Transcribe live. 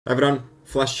Everyone,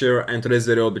 Flash here, and today's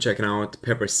video we'll be checking out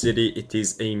Pepper City. It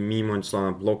is a meme on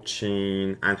Solana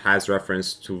blockchain and has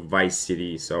reference to Vice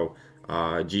City, so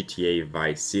GTA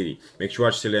Vice City. Make sure you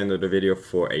watch till the end of the video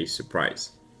for a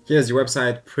surprise. Here's the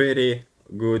website, pretty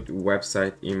good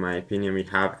website in my opinion. We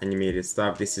have animated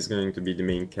stuff. This is going to be the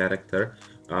main character.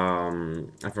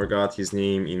 I forgot his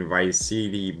name in Vice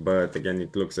City, but again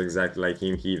it looks exactly like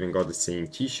him. He even got the same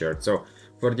t-shirt. So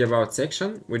for the about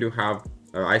section, we do have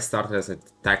I started as a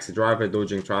taxi driver,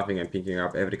 dodging traffic and picking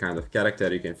up every kind of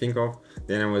character you can think of.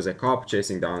 Then I was a cop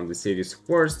chasing down the city's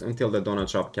worst until the donut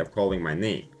shop kept calling my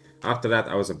name. After that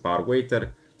I was a bar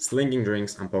waiter, slinging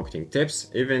drinks and pocketing tips.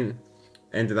 Even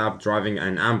ended up driving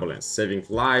an ambulance, saving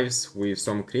lives with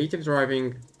some creative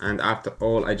driving. And after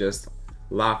all, I just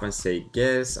laugh and say,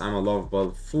 guess I'm a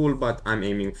lovable fool, but I'm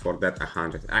aiming for that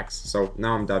 100x. So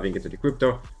now I'm diving into the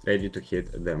crypto, ready to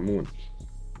hit the moon.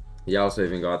 He also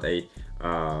even got a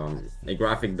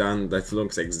graphic done that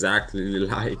looks exactly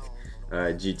like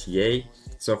GTA.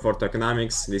 So for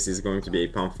tokenomics, this is going to be a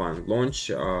pump fund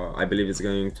launch. I believe it's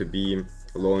going to be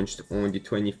launched on the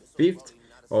 25th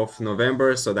of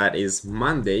November, so that is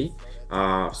Monday.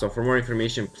 So for more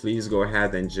information, please go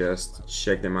ahead and just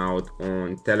check them out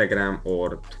on Telegram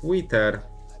or Twitter.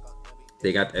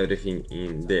 They got everything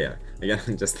in there.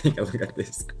 Again, just take a look at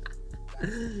this.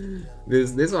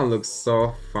 This one looks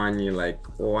so funny, like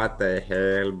what the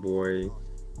hell, boy.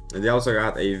 And they also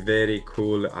got a very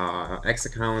cool X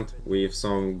account with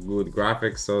some good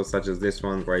graphics, so such as this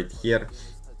one right here.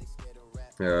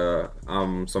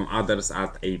 Some others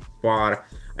at a bar.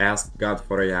 I asked God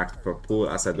for a yacht for pool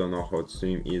as I don't know how to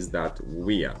swim is that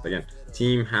weird. Again,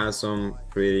 team has some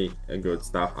pretty good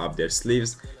stuff up their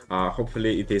sleeves.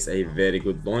 Hopefully it is a very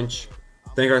good launch.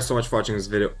 Thank you guys so much for watching this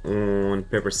video on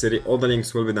Pepper City. All the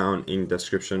links will be down in the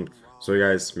description, so you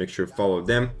guys make sure to follow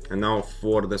them. And now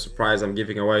for the surprise, I'm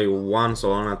giving away one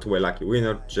Solana to a lucky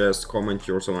winner. Just comment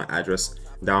your Solana address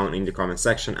down in the comment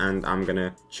section and I'm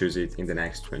gonna choose it in the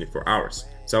next 24 hours.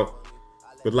 So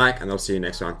good luck and I'll see you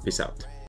next one. Peace out.